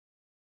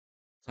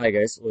Hi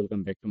guys,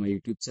 welcome back to my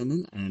YouTube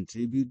channel and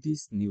review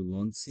this new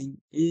launching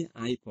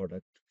AI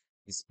product.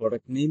 This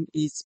product name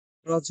is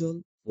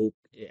PuzzleBooks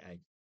AI.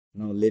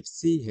 Now let's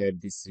see here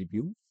this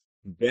review.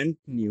 Brand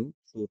new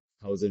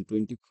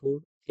 2024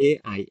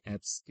 AI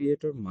apps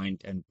creator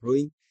mind and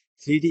blowing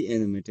 3D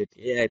animated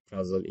AI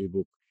puzzle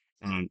ebook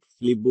and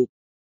flipbook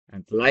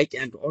and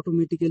and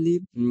automatically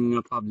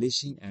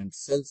publishing and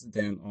sells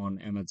them on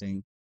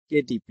Amazon,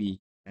 KDP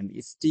and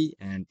ST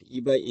and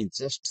eBay in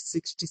just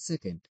 60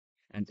 seconds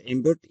and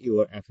embed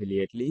your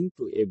affiliate link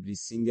to every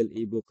single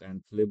ebook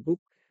and flipbook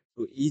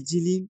to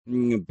easily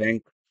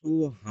bank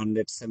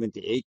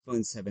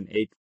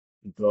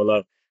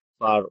 $278.78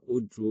 per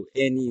withdraw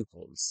any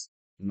holes.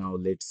 Now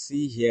let's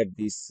see here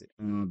this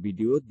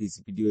video. This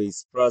video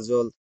is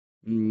Puzzle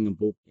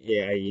book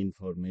AI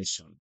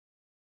information.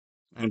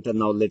 And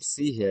now let's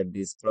see here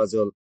this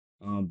Puzzle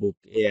book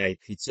AI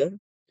feature.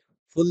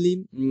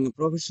 Fully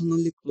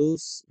professionally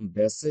close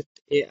basic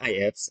AI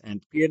apps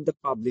and create the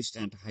published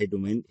and high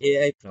domain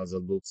AI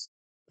puzzle books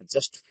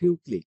just few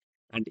click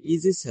and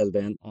easy sell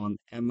them on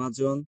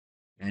Amazon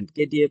and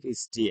KDF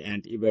ST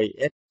and eBay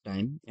at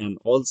time and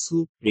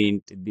also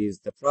print these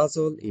the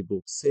puzzle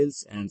ebook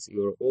sales and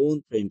your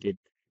own printed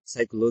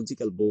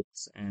psychological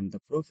books and the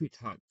profit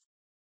hug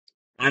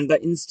and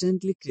the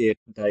instantly create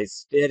the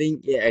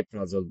staring AI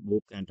puzzle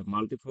book and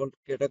multiple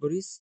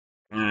categories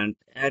and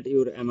add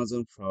your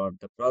Amazon for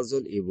the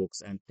puzzle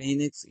ebooks and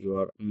 10x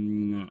your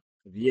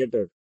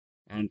reader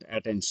and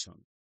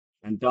attention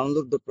and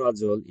download the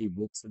puzzle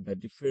ebooks the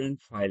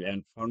different file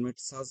and formats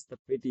such the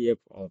PDF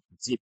of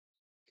zip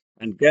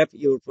and grab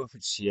your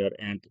profit share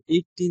and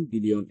 18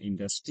 billion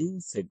industry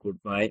say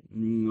goodbye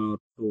to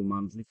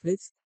monthly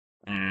fees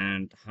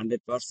and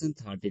 100%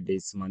 30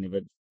 days money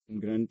back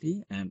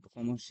guarantee and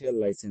commercial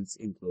license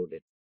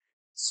included.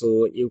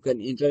 So you can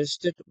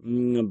interested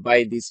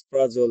by this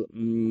puzzle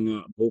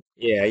book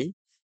AI.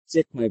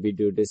 Check my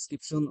video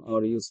description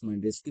or use my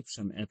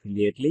description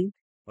affiliate link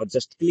or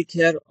just click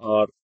here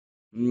or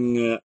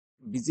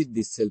visit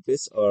this sale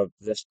page or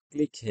just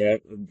click here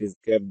this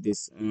grab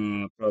this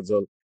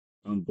puzzle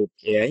book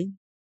AI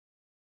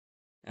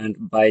and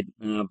buy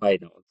now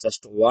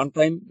just one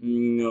time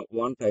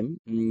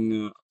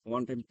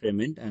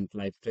payment and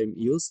lifetime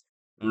use.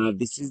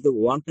 This is the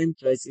one time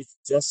price is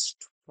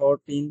just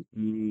 $14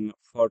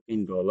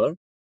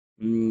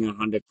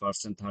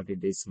 100% 30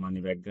 days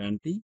money back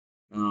guarantee.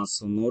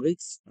 So no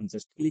risks and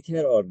just click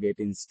here or get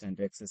instant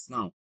access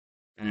now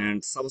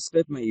and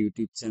subscribe my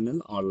YouTube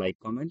channel or like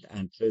comment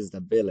and press the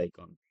bell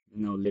icon.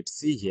 Now let's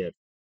see here.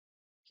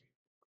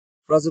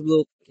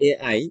 PuzzleBooks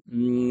AI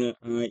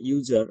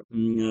user,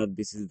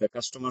 this is the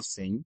customer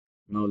saying.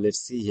 Now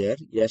let's see here.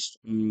 Yes,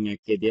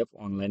 KDF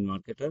online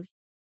marketer.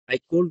 I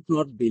could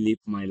not believe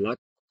my luck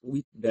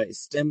with the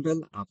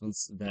stumble upon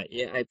the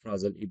AI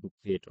puzzle ebook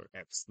creator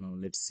apps. Now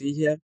let's see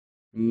here.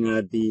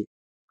 The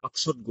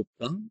Akshat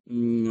Gupta,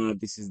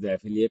 this is the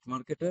affiliate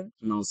marketer,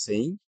 now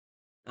saying.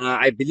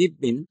 I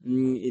believe in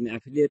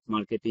affiliate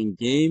marketing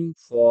game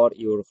for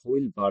your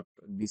whole, but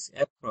this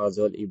app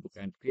puzzle ebook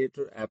and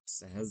creator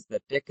apps has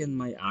the taken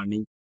my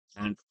earning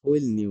and whole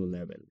new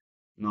level.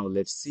 Now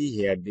let's see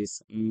here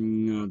this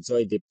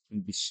Joydeep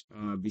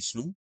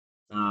Vishnu,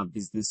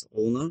 business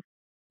owner.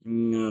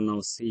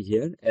 Now see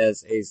here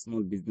as a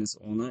small business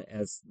owner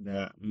as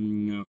the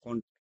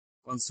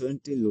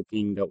constantly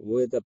looking the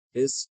way the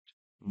best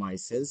my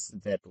sales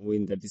that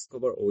win the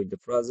discover with the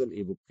puzzle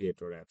ebook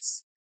creator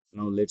apps.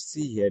 Now let's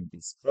see here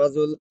this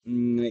puzzle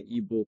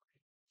ebook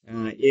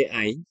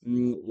AI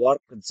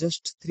work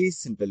just three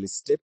simple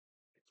steps.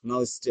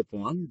 Now step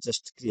one,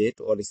 just create,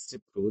 or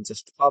step two,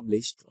 just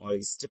published,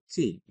 or step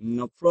three,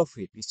 now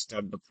profit.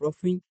 Start the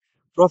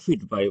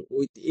profit by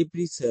with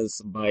every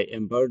sales by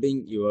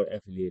embedding your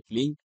affiliate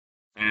link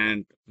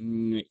and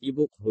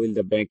ebook will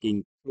the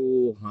banking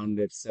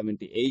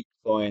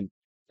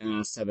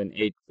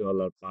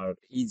 $278.78 per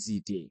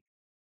easy day.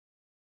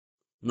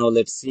 Now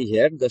let's see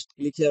here, just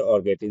click here or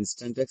get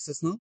instant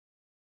access now.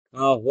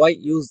 Why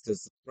use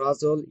this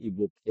Puzzle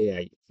ebook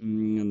AI?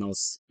 Now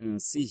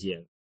see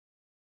here.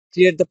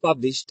 Create the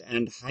published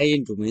and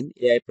high-end domain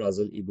AI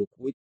puzzle ebook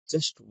with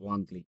just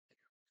one click,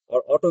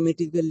 or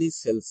automatically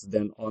sells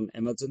them on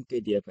Amazon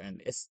KDF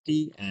and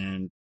ST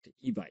and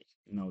eBay.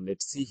 Now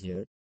let's see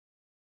here.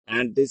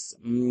 And this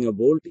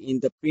bolt in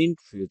the print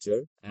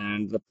future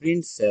and the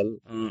print sell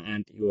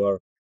and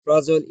your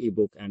puzzle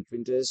ebook and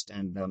Pinterest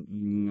and the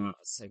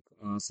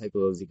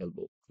psychological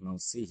book. Now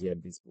see here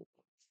this book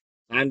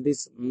and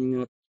this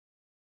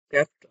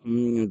kept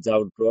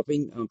jaw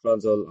dropping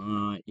puzzle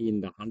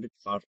in the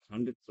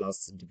 100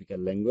 plus typical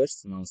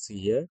language. Now see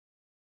here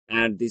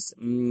and this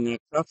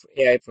craft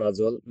AI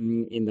puzzle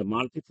in the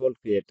multiple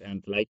create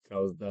and like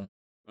across the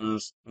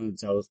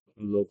jaws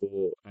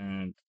logo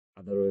and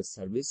other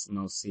service.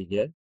 Now see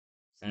here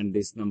and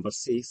this number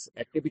 6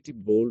 activity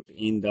bolt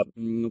in the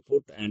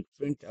put and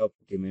print of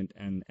demand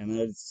and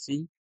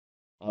energy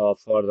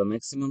for the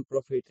maximum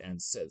profit and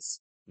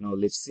sales. Now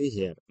let's see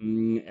here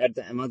at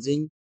the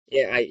amazing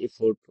AI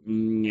effort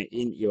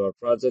in your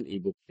puzzle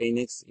ebook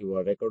 10x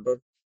your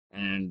recorder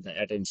and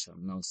the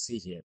attention. Now see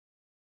here.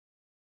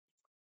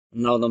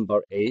 Now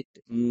number 8,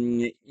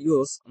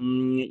 use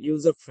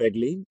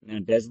user-friendly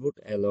dashboard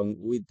along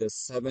with the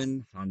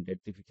 700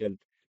 difficult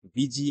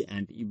BG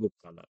and ebook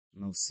color.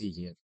 Now see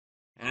here.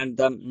 And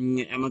the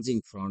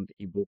amazing front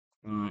ebook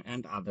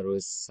and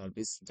otherwise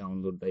service,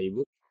 download the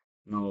ebook.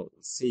 Now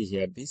see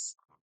here this.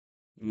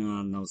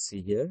 Now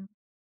see here.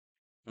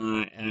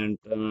 And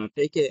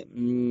take a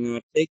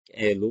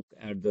look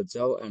at the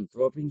Java and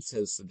dropping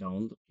sales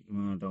download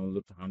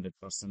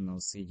 100%. Now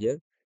see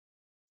here.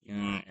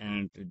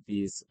 And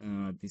this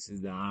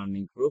is the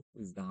earning proof,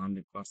 is the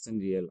 100%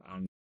 real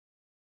earning.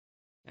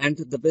 And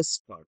the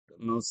best part,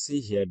 now see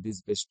here,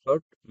 this best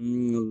part,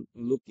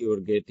 look, you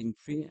are getting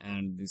free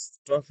and this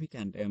traffic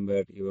and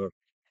embed your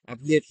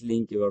affiliate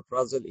link, your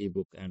puzzle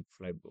ebook and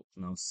flipbook.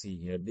 Now see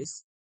here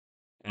this,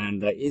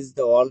 and is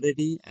the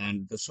already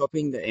and the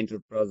shopping the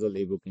enter puzzle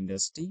ebook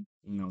industry.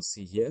 Now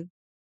see here,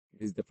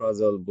 this the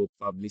puzzle book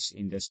publish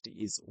industry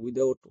is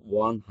without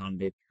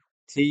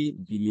 103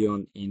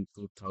 billion in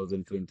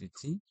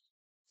 2023,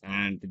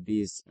 and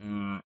this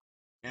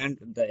and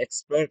the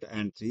expert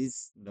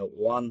entries the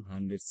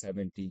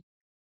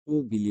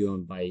 172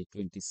 billion by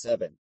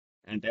 27.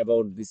 And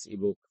about this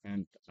ebook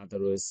and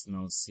otherwise,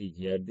 now see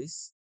here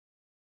this,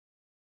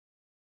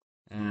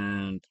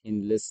 and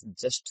in less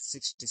just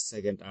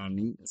 60-second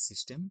earning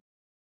system.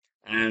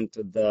 And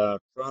the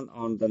turn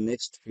on the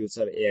next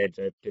future AI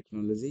drive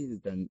technology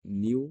is the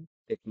new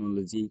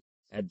technology.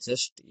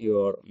 Adjust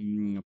your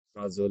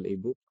puzzle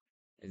ebook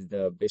is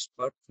the best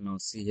part. Now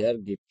see here,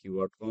 give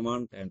keyword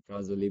command and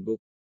puzzle ebook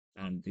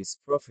and this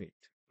profit.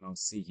 Now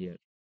see here,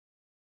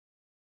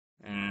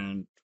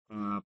 and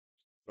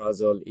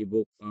puzzle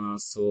ebook.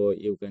 So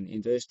you can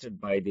interested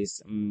by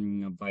this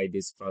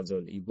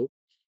puzzle ebook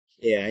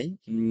AI.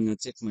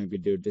 Check my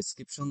video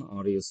description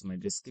or use my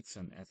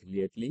description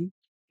affiliate link.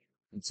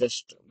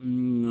 Just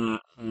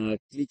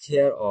click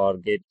here or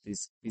get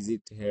this,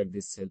 visit here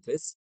this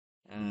service,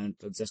 and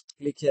just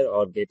click here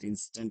or get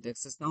instant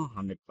access now,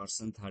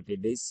 100% 30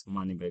 days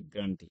money back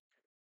guarantee.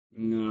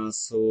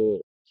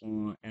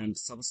 And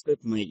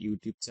subscribe my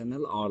YouTube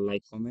channel or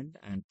like, comment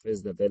and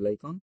press the bell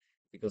icon,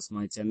 because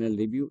my channel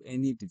review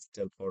any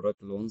digital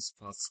product loans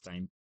first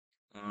time,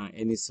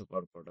 any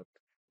super product.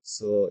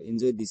 So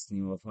enjoy this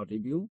new offer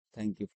review. Thank you.